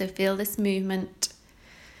 So feel this movement,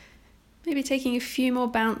 maybe taking a few more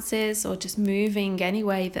bounces or just moving any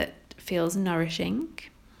way that feels nourishing.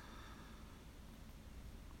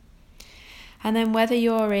 And then whether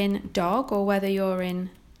you're in dog or whether you're in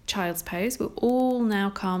child's pose, we'll all now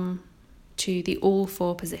come to the all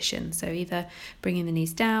four position. So either bringing the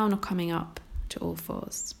knees down or coming up to all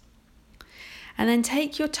fours. And then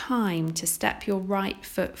take your time to step your right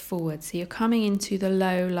foot forward. So you're coming into the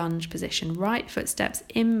low lunge position. Right foot steps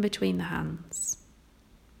in between the hands.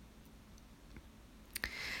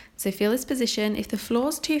 So feel this position. If the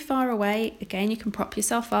floor's too far away, again, you can prop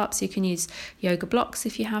yourself up. So you can use yoga blocks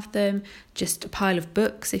if you have them, just a pile of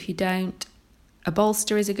books if you don't. A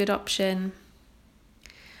bolster is a good option.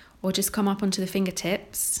 Or just come up onto the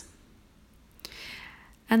fingertips.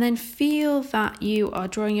 And then feel that you are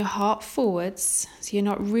drawing your heart forwards. So you're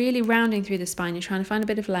not really rounding through the spine. You're trying to find a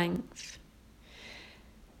bit of length.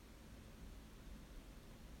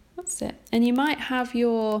 That's it. And you might have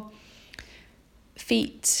your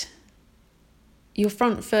feet, your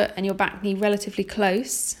front foot and your back knee relatively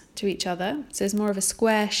close to each other. So there's more of a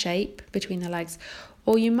square shape between the legs.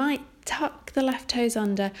 Or you might tuck the left toes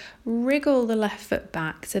under, wriggle the left foot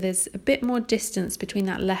back. So there's a bit more distance between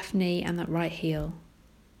that left knee and that right heel.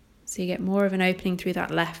 So you get more of an opening through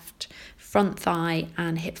that left front thigh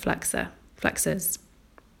and hip flexors.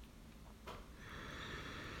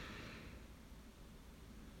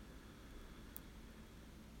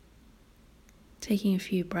 Taking a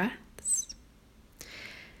few breaths.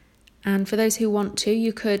 And for those who want to,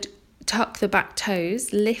 you could tuck the back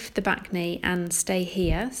toes, lift the back knee and stay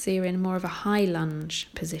here. So you're in more of a high lunge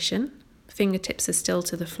position. Fingertips are still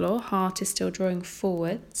to the floor, heart is still drawing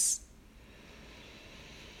forwards.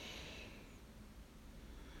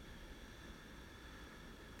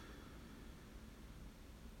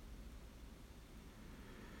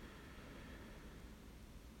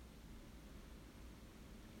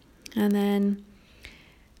 And then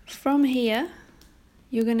from here,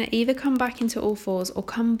 you're going to either come back into all fours or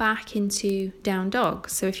come back into down dog.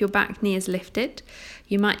 So if your back knee is lifted,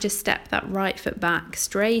 you might just step that right foot back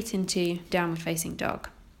straight into downward facing dog.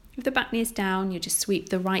 If the back knee is down, you just sweep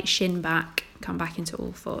the right shin back, come back into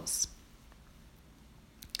all fours.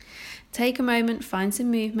 Take a moment, find some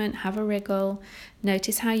movement, have a wriggle.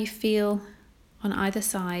 Notice how you feel on either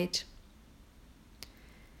side.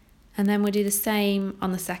 And then we'll do the same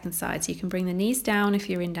on the second side. So you can bring the knees down if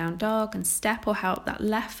you're in down dog and step or help that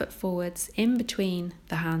left foot forwards in between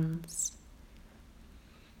the hands.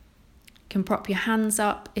 You can prop your hands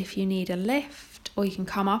up if you need a lift, or you can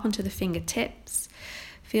come up onto the fingertips.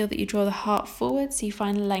 Feel that you draw the heart forward so you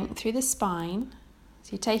find length through the spine.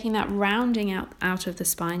 So you're taking that rounding out of the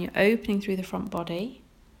spine, you're opening through the front body.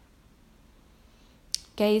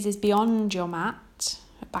 Gaze is beyond your mat,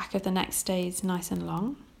 the back of the neck stays nice and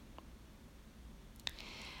long.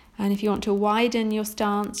 And if you want to widen your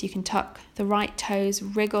stance, you can tuck the right toes,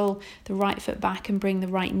 wriggle the right foot back and bring the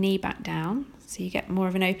right knee back down. So you get more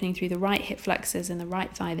of an opening through the right hip flexors and the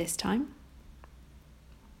right thigh this time.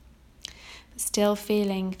 But still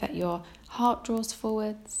feeling that your heart draws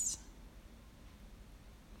forwards.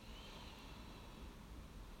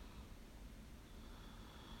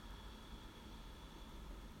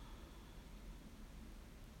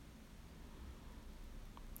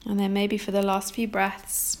 And then maybe for the last few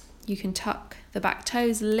breaths, you can tuck the back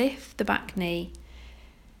toes, lift the back knee,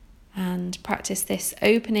 and practice this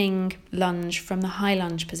opening lunge from the high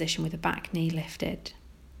lunge position with the back knee lifted.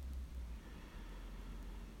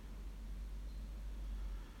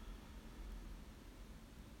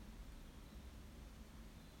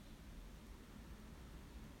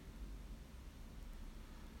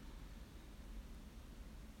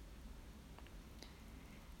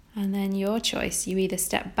 And then your choice, you either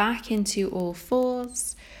step back into all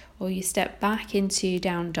fours or you step back into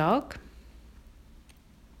down dog.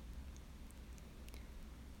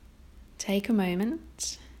 Take a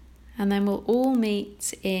moment and then we'll all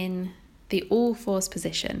meet in the all fours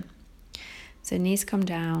position. So knees come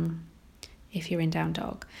down if you're in down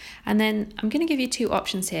dog. And then I'm going to give you two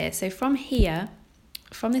options here. So from here,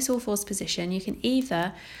 from this all fours position, you can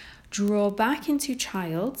either draw back into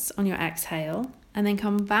child's on your exhale and then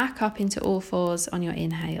come back up into all fours on your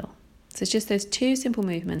inhale. So it's just those two simple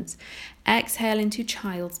movements. Exhale into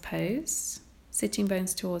child's pose, sitting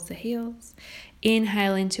bones towards the heels.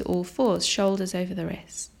 Inhale into all fours, shoulders over the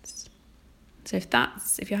wrists. So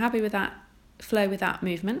if you're happy with that flow, with that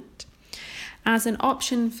movement, as an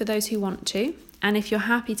option for those who want to, and if you're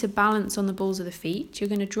happy to balance on the balls of the feet, you're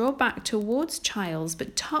going to draw back towards child's,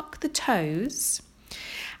 but tuck the toes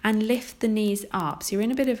and lift the knees up. So you're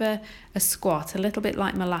in a bit of a squat, a little bit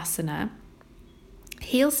like malasana.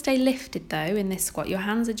 Heels stay lifted though in this squat. Your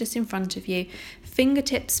hands are just in front of you.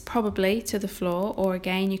 Fingertips probably to the floor, or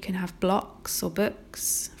again you can have blocks or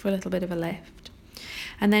books for a little bit of a lift.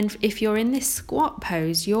 And then if you're in this squat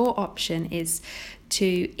pose, your option is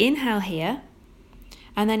to inhale here,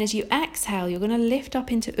 and then as you exhale, you're going to lift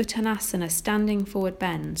up into Uttanasana, standing forward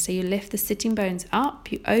bend. So you lift the sitting bones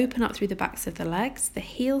up, you open up through the backs of the legs, the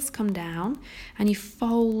heels come down, and you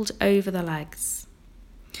fold over the legs.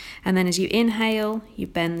 And then as you inhale, you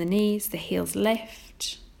bend the knees, the heels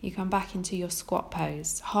lift, you come back into your squat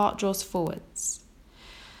pose. Heart draws forwards.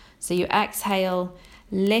 So you exhale,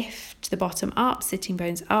 lift the bottom up, sitting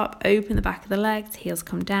bones up, open the back of the legs, heels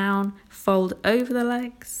come down, fold over the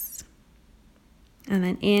legs. And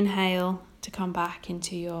then inhale to come back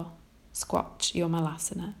into your squat, your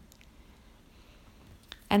malasana.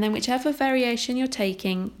 And then whichever variation you're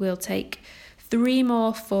taking, we'll take 3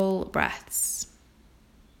 more full breaths.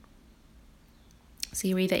 So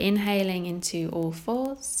you're either inhaling into all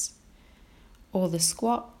fours or the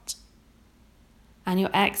squat, and you're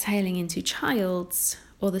exhaling into child's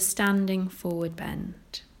or the standing forward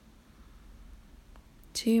bend.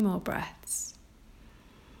 2 more breaths.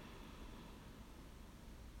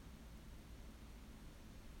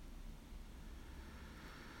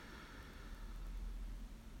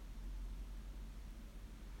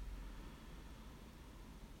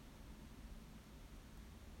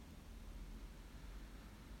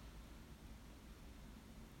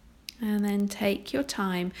 And then take your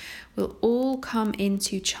time. We'll all come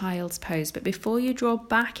into child's pose. But before you draw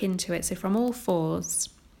back into it, so from all fours,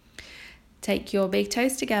 take your big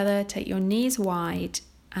toes together, take your knees wide,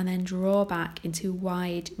 and then draw back into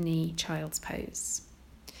wide knee child's pose.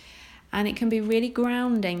 And it can be really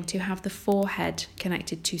grounding to have the forehead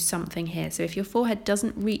connected to something here. So if your forehead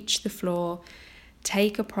doesn't reach the floor,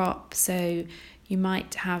 take a prop. So you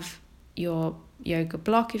might have your yoga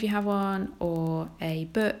block if you have one, or a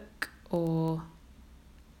book, or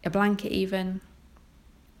a blanket even,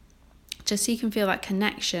 just so you can feel that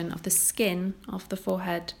connection of the skin of the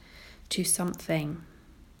forehead to something,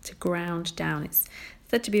 to ground down. It's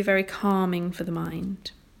said to be very calming for the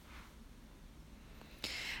mind.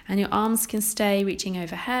 And your arms can stay reaching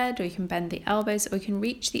overhead, or you can bend the elbows, or you can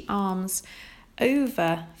reach the arms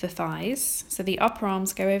over the thighs. So the upper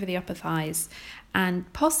arms go over the upper thighs,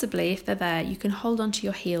 and possibly if they're there, you can hold onto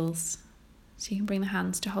your heels. So you can bring the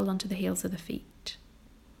hands to hold onto the heels of the feet.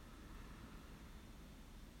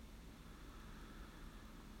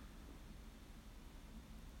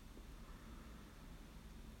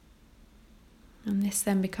 And this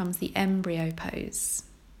then becomes the embryo pose.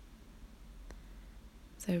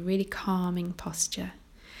 So a really calming posture,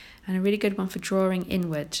 and a really good one for drawing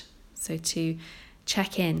inward. So to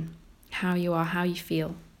check in how you are, how you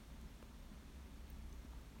feel.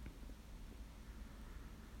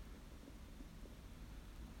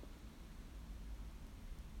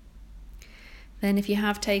 Then if you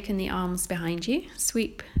have taken the arms behind you,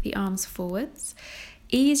 sweep the arms forwards.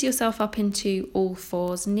 Ease yourself up into all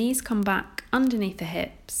fours. Knees come back underneath the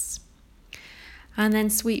hips. And then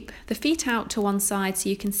sweep the feet out to one side so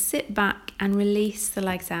you can sit back and release the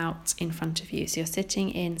legs out in front of you. So you're sitting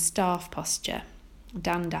in staff posture,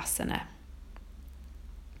 Dandasana.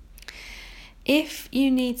 If you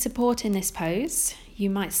need support in this pose, you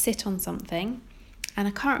might sit on something. And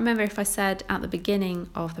I can't remember if I said at the beginning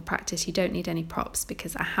of the practice you don't need any props,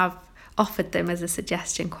 because I have offered them as a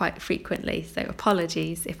suggestion quite frequently. So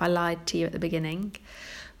apologies if I lied to you at the beginning.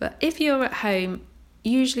 But if you're at home,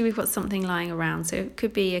 usually we've got something lying around. So it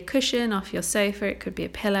could be a cushion off your sofa, it could be a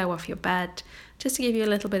pillow off your bed, just to give you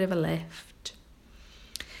a little bit of a lift.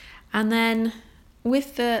 And then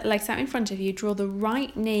with the legs out in front of you, draw the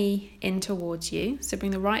right knee in towards you. So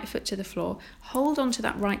bring the right foot to the floor, hold onto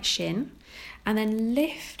that right shin, and then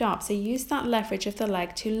lift up. So use that leverage of the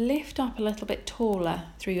leg to lift up a little bit taller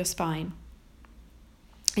through your spine.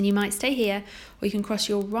 And you might stay here, or you can cross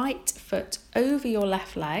your right foot over your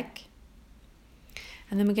left leg.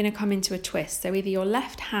 And then we're going to come into a twist. So either your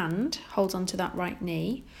left hand holds onto that right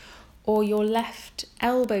knee, or your left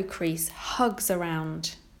elbow crease hugs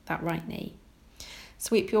around that right knee.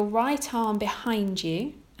 Sweep your right arm behind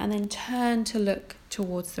you and then turn to look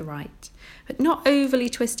towards the right, but not overly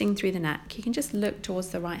twisting through the neck. You can just look towards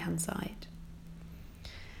the right hand side.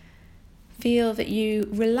 Feel that you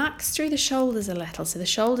relax through the shoulders a little, so the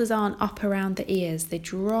shoulders aren't up around the ears, they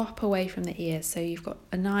drop away from the ears, so you've got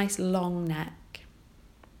a nice long neck.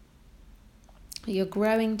 You're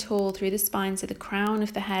growing tall through the spine, so the crown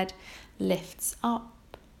of the head lifts up.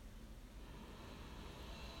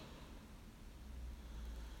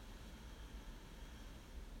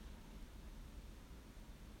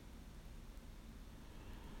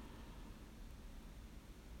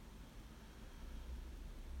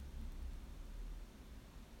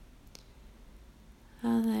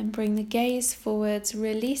 And then bring the gaze forwards,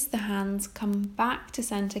 release the hands, come back to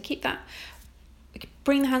center.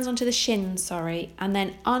 Bring the hands onto the shins, and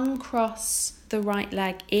then uncross the right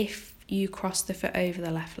leg if you cross the foot over the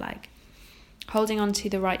left leg. Holding onto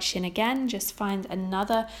the right shin again, just find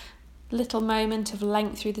another little moment of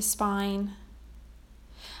length through the spine.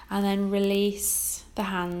 And then release the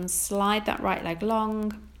hands, slide that right leg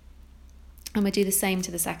long. And we'll do the same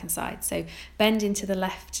to the second side. So bend into the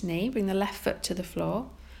left knee, bring the left foot to the floor,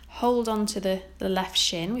 hold on to the left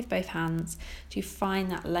shin with both hands to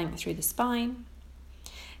find that length through the spine.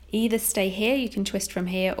 Either stay here, you can twist from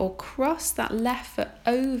here, or cross that left foot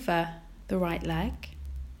over the right leg.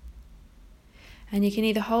 And you can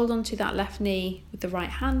either hold on to that left knee with the right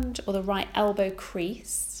hand or the right elbow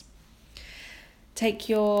crease. Take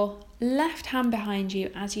your left hand behind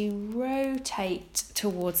you as you rotate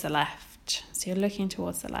towards the left. So you're looking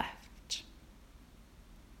towards the left.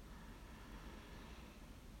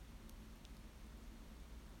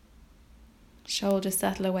 Shoulders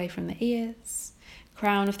settle away from the ears.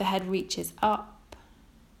 Crown of the head reaches up.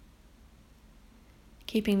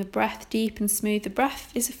 Keeping the breath deep and smooth. The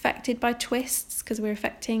breath is affected by twists because we're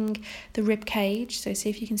affecting the rib cage. So see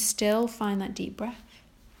if you can still find that deep breath.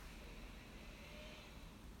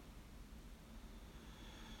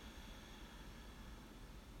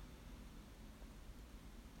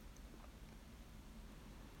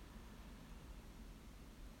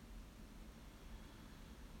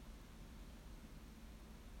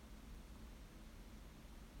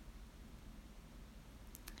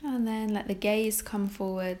 And then let the gaze come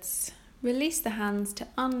forwards. Release the hands to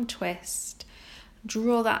untwist.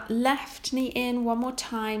 Draw that left knee in one more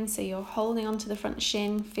time, so you're holding onto the front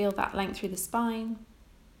shin. Feel that length through the spine.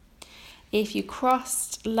 If you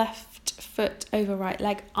crossed left foot over right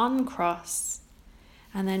leg, uncross.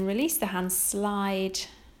 And then release the hands, slide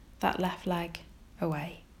that left leg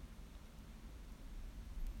away.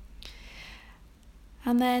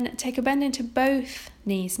 And then take a bend into both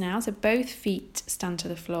knees now, so both feet stand to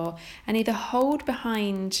the floor, and either hold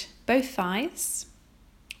behind both thighs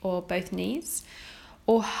or both knees,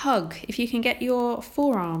 or hug. If you can get your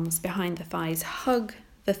forearms behind the thighs, hug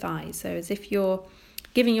the thighs, so as if you're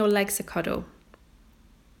giving your legs a cuddle.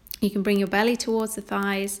 You can bring your belly towards the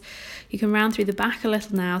thighs. You can round through the back a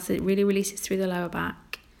little now, so it really releases through the lower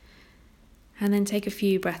back. And then take a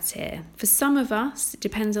few breaths here. For some of us, it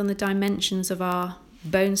depends on the dimensions of our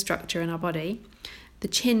bone structure in our body. The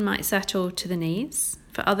chin might settle to the knees.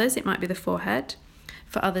 For others, it might be the forehead.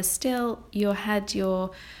 For others still, your head, your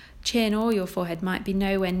chin or your forehead might be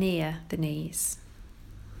nowhere near the knees.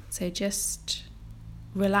 So just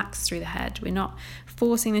relax through the head. We're not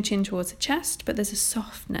forcing the chin towards the chest, but there's a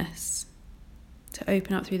softness to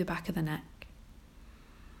open up through the back of the neck.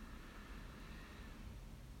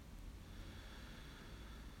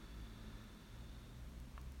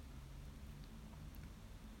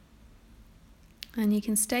 And you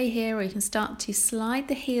can stay here, or you can start to slide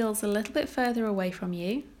the heels a little bit further away from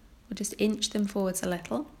you, or just inch them forwards a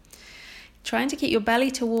little. Trying to keep your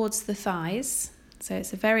belly towards the thighs. So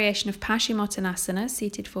it's a variation of Paschimottanasana,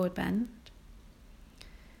 seated forward bend.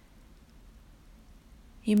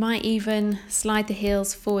 You might even slide the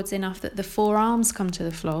heels forwards enough that the forearms come to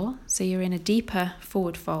the floor, so you're in a deeper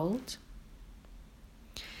forward fold.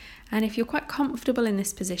 And if you're quite comfortable in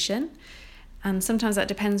this position, and sometimes that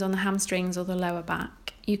depends on the hamstrings or the lower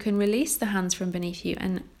back, you can release the hands from beneath you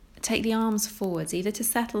and take the arms forwards, either to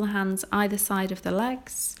settle the hands either side of the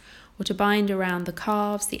legs or to bind around the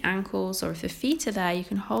calves, the ankles, or if the feet are there, you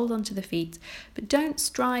can hold onto the feet, but don't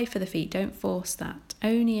strive for the feet, don't force that,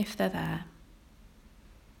 only if they're there.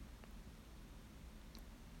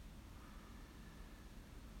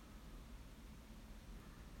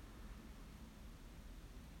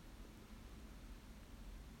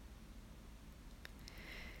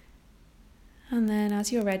 And then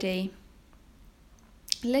as you're ready,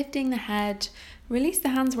 lifting the head, release the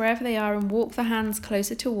hands wherever they are and walk the hands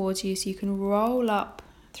closer towards you so you can roll up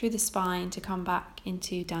through the spine to come back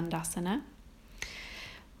into Dandasana.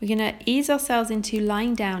 We're going to ease ourselves into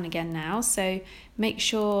lying down again now, so make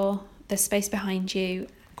sure there's space behind you.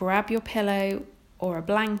 Grab your pillow or a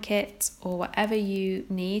blanket or whatever you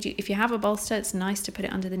need. If you have a bolster, it's nice to put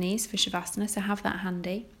it under the knees for Shavasana, so have that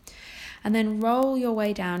handy. And then roll your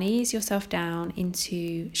way down, ease yourself down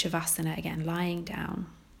into Shavasana again, lying down.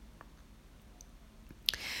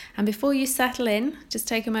 And before you settle in, just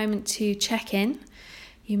take a moment to check in.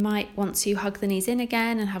 You might want to hug the knees in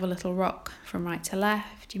again and have a little rock from right to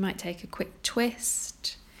left. You might take a quick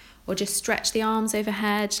twist or just stretch the arms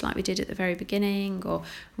overhead like we did at the very beginning, or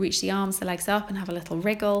reach the arms, the legs up and have a little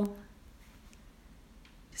wriggle.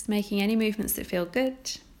 Just making any movements that feel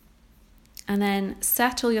good. And then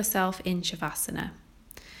settle yourself in Shavasana.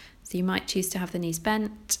 So you might choose to have the knees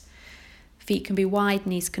bent, feet can be wide,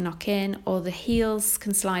 knees can knock in, or the heels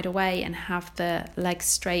can slide away and have the legs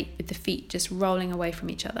straight with the feet just rolling away from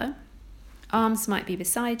each other. Arms might be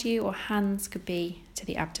beside you, or hands could be to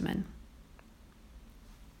the abdomen.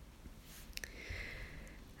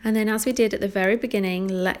 And then as we did at the very beginning,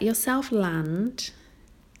 let yourself land,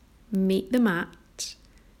 meet the mat,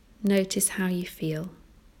 notice how you feel.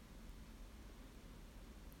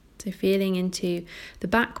 So feeling into the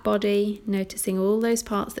back body, noticing all those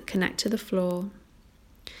parts that connect to the floor.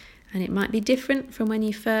 And it might be different from when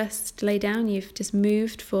you first lay down. You've just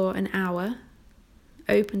moved for an hour,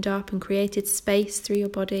 opened up and created space through your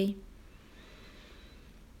body.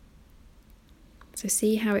 So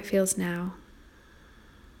see how it feels now.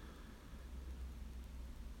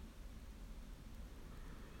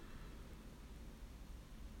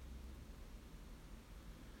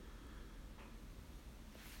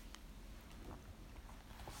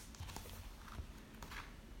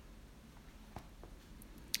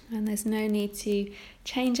 And there's no need to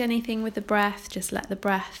change anything with the breath, just let the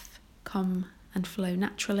breath come and flow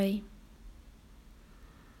naturally.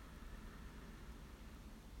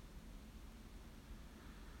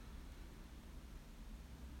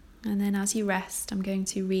 And then as you rest, I'm going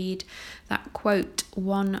to read that quote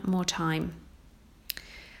one more time.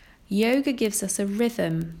 Yoga gives us a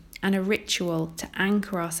rhythm and a ritual to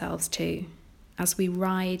anchor ourselves to as we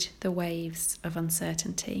ride the waves of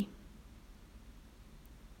uncertainty.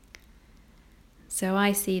 So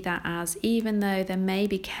I see that as, even though there may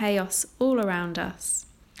be chaos all around us,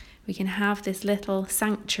 we can have this little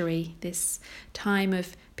sanctuary, this time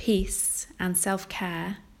of peace and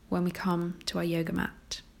self-care when we come to our yoga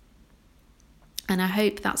mat. And I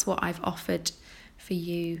hope that's what I've offered for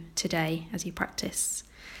you today as you practice.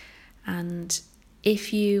 And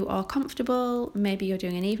if you are comfortable, maybe you're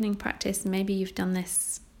doing an evening practice, maybe you've done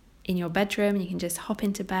this in your bedroom and you can just hop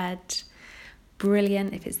into bed.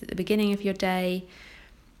 Brilliant. If it's at the beginning of your day,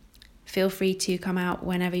 feel free to come out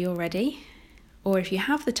whenever you're ready. Or if you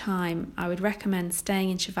have the time, I would recommend staying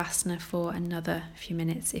in Shavasana for another few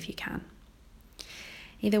minutes if you can.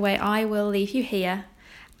 Either way, I will leave you here,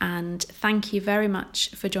 and thank you very much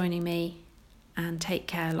for joining me, and take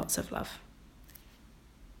care. Lots of love.